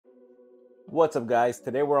What's up, guys?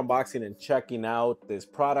 Today we're unboxing and checking out this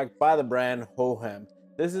product by the brand HoHem.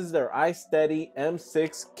 This is their iSteady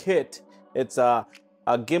M6 Kit. It's a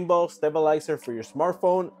gimbal stabilizer for your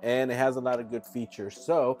smartphone, and it has a lot of good features.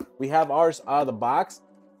 So we have ours out of the box,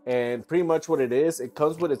 and pretty much what it is, it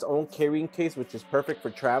comes with its own carrying case, which is perfect for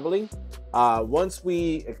traveling.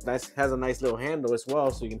 It has a nice little handle as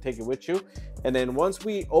well, so you can take it with you. And then once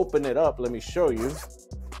we open it up, let me show you.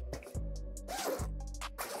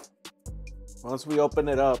 Once we open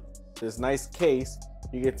it up, this nice case,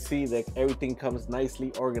 you can see that everything comes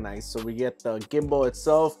nicely organized. So we get the gimbal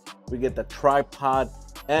itself, we get the tripod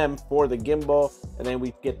M for the gimbal, and then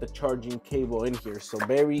we get the charging cable in here. So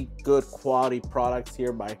very good quality products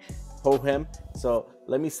here by HoHem. So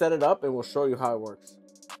let me set it up and we'll show you how it works.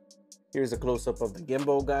 Here's a close-up of the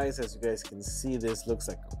gimbal, guys. As you guys can see, this looks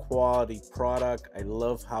like a quality product. I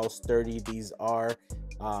love how sturdy these are.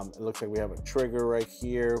 It looks like we have a trigger right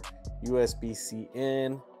here, USB-C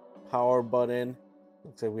in, power button.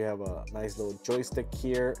 Looks like we have a nice little joystick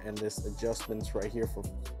here, and this adjustments right here for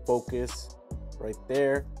focus right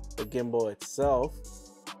there. The gimbal itself,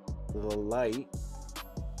 the light,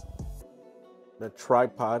 the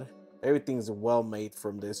tripod, everything's well made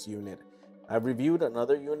from this unit. I've reviewed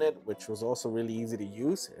another unit which was also really easy to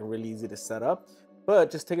use and really easy to set up,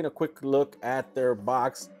 but just taking a quick look at their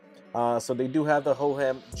box. So they do have the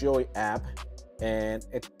HoHem Joy app, and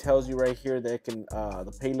it tells you right here that it can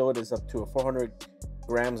the payload is up to 400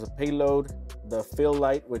 grams of payload. The fill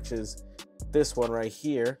light, which is this one right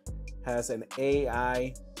here, has an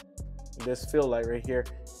AI. This fill light right here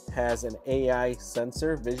has an AI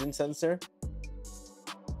sensor, vision sensor.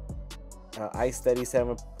 iSteady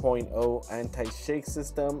 7.0 anti-shake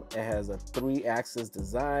system. It has a 3-axis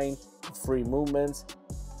design, free movements,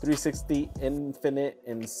 360 infinite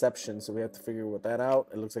inception. So we have to figure that out.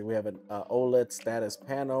 It looks like we have an OLED status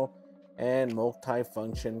panel and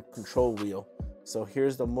multi-function control wheel. So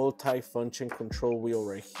here's the multi-function control wheel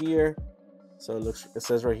right here. So it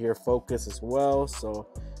says right here focus as well. So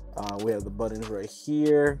we have the buttons right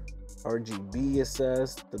here, RGB, it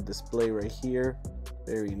says, the display right here,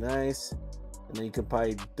 very nice. And then you can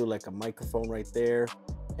probably do like a microphone right there.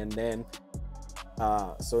 And then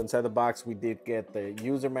so inside the box we did get the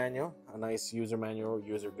user manual, a nice user manual,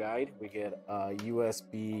 user guide. We get a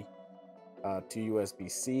USB to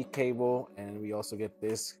USB-C cable, and we also get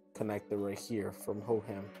this connector right here from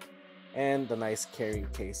HoHem, and the nice carrying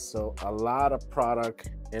case. So a lot of product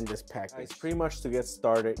in this package. Pretty much to get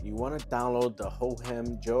started, you want to download the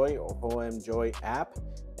HoHem Joy or HoHem Joy app,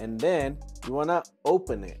 and then you want to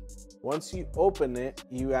open it. Once you open it,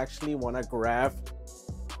 you actually want to grab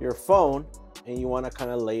your phone and you want to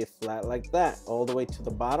kind of lay it flat like that all the way to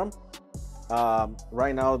the bottom.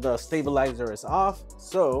 Right now the stabilizer is off,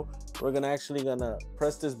 so we're gonna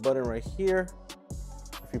press this button right here.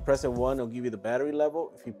 If you press it once, it'll give you the battery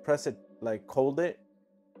level. If you press it, like hold it,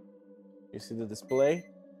 you see the display,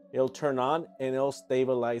 it'll turn on and it'll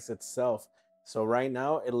stabilize itself. So right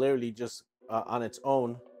now it literally just on its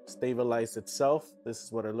own stabilize itself. This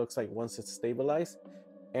is what it looks like once it's stabilized,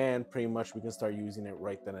 and pretty much we can start using it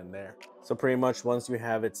right then and there. So pretty much once you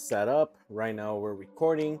have it set up, right now we're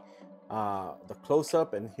recording the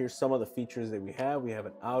close-up, and here's some of the features that we have. We have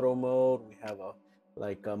an auto mode, we have a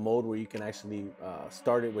mode where you can actually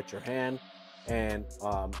start it with your hand, and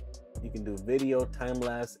you can do video,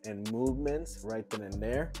 time-lapse, and movements right then and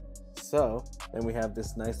there. So then we have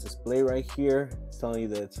this nice display right here. It's telling you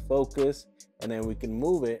that it's focused, and then we can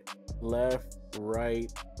move it left,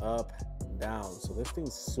 right, up, down. So this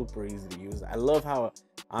thing's super easy to use. I love how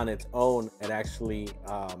on its own it actually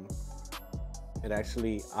it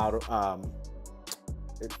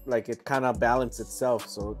kind of balances itself.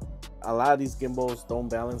 So a lot of these gimbals don't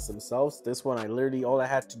balance themselves. This one, all I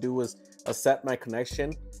had to do was set my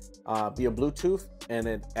connection via Bluetooth, and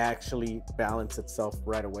it actually balanced itself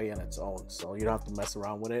right away on its own, so you don't have to mess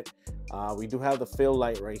around with it. We do have the fill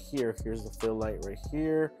light right here. Here's the fill light right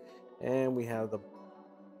here, and we have the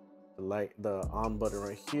on button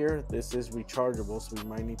right here. This is rechargeable, so we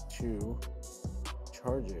might need to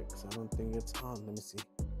charge it because I don't think it's on. Let me see,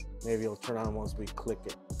 maybe it'll turn on once we click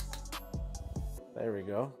it. There we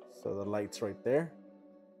go. So the light's right there,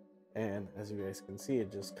 and as you guys can see,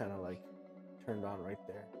 it just kind of like turned on right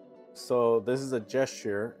there. So this is a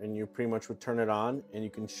gesture, and you pretty much would turn it on, and you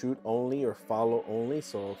can shoot only or follow only.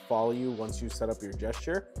 So it'll follow you once you set up your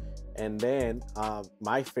gesture, And then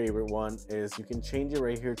my favorite one is you can change it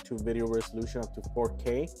right here to video resolution up to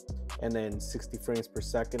 4K and then 60 frames per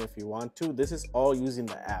second if you want to. This is all using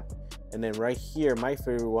the app. And then right here, my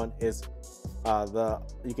favorite one is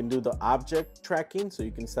you can do the object tracking, so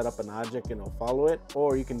you can set up an object and it'll follow it,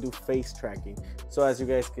 or you can do face tracking. So as you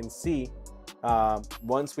guys can see,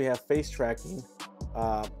 once we have face tracking,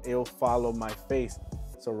 it'll follow my face.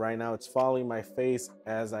 So right now it's following my face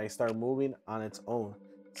as I start moving on its own.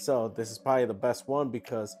 So this is probably the best one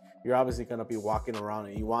because you're obviously going to be walking around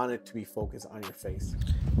and you want it to be focused on your face.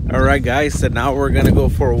 All right, guys, so now we're going to go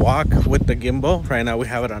for a walk with the gimbal. Right now we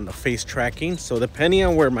have it on the face tracking. So depending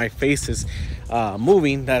on where my face is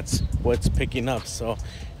moving, that's what's picking up. So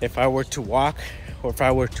if I were to walk or if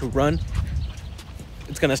I were to run,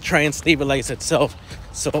 it's going to try and stabilize itself.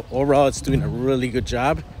 So overall, it's doing a really good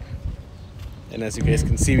job. And as you guys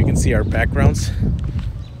can see, we can see our backgrounds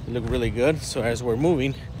look really good. So as we're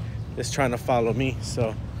moving, it's trying to follow me.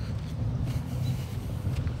 So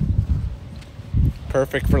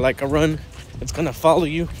perfect for like a run. It's gonna follow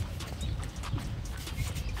you.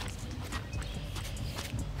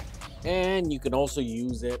 And you can also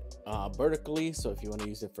use it vertically. So if you want to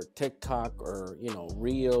use it for TikTok or, you know,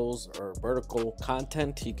 reels or vertical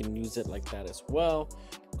content, you can use it like that as well.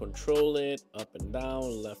 Control it up and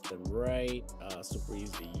down, left and right. Super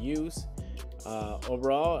easy to use.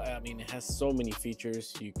 Overall, I mean, it has so many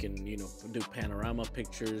features. You can, you know, do panorama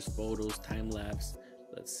pictures, photos, time lapse.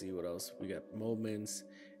 Let's see what else we got. Moments,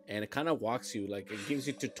 and it kind of walks you, like it gives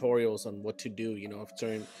you tutorials on what to do. You know,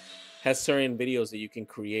 if has certain videos that you can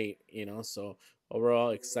create. You know, so overall,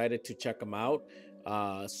 excited to check them out.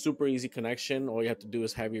 Super easy connection. All you have to do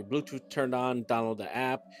is have your Bluetooth turned on, download the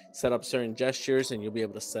app, set up certain gestures, and you'll be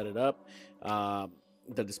able to set it up.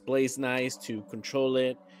 The display's nice to control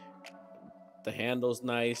it. The handle's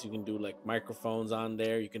nice. You can do like microphones on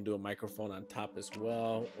there. You can do a microphone on top as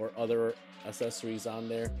well, or other accessories on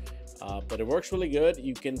there. But it works really good.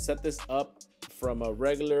 You can set this up from a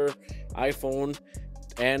regular iPhone,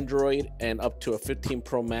 Android, and up to a 15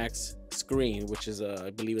 Pro Max screen, which is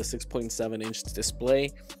I believe a 6.7 inch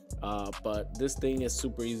display. But this thing is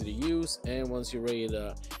super easy to use, and once you're ready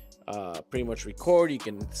to pretty much record, you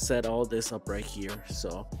can set all this up right here.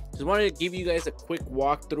 So just wanted to give you guys a quick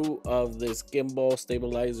walkthrough of this gimbal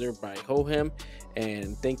stabilizer by HoHem,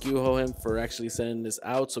 and thank you HoHem for actually sending this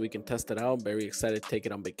out so we can test it out. I'm very excited to take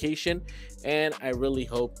it on vacation, and I really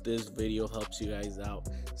hope this video helps you guys out.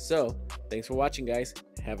 So thanks for watching, guys.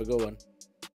 Have a good one.